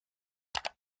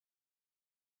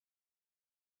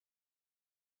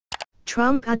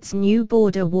Trump adds new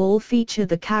border wall feature.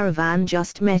 The Caravan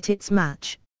just met its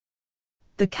match.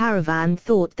 The Caravan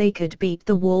thought they could beat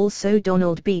the wall, so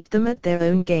Donald beat them at their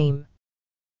own game.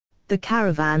 The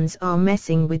Caravans are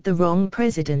messing with the wrong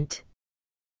president.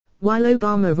 While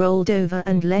Obama rolled over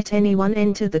and let anyone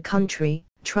enter the country,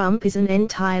 Trump is an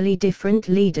entirely different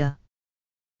leader.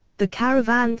 The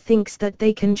Caravan thinks that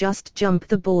they can just jump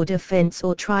the border fence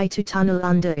or try to tunnel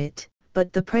under it,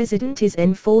 but the president is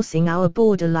enforcing our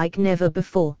border like never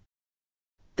before.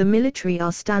 The military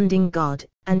are standing guard,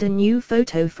 and a new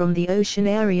photo from the ocean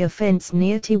area fence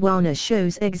near Tijuana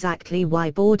shows exactly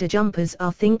why border jumpers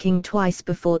are thinking twice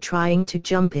before trying to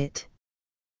jump it.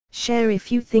 Share if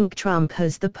you think Trump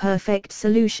has the perfect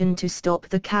solution to stop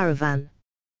the Caravan.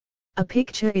 A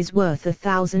picture is worth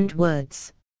 1,000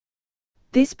 words.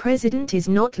 This president is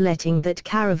not letting that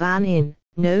Caravan in,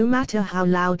 no matter how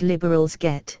loud liberals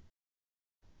get.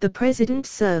 The president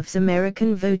serves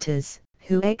American voters,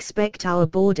 who expect our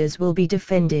borders will be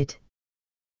defended.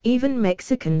 Even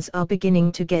Mexicans are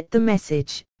beginning to get the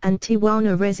message, and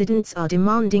Tijuana residents are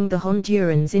demanding the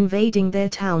Hondurans invading their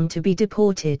town to be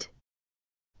deported.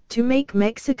 To make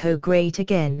Mexico great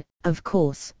again, of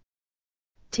course.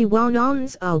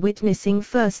 Tijuanans are witnessing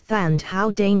firsthand how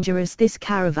dangerous this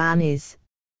Caravan is.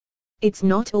 It's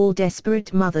not all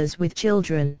desperate mothers with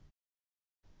children.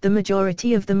 The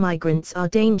majority of the migrants are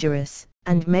dangerous,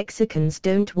 and Mexicans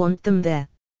don't want them there.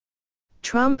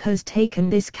 Trump has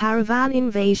taken this Caravan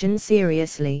invasion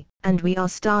seriously, and we are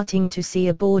starting to see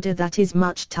a border that is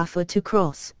much tougher to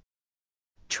cross.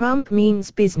 Trump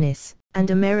means business, and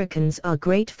Americans are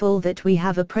grateful that we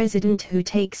have a president who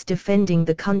takes defending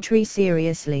the country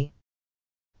seriously.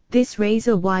 This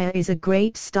razor wire is a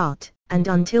great start, and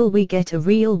until we get a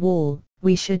real wall,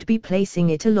 we should be placing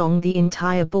it along the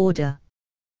entire border.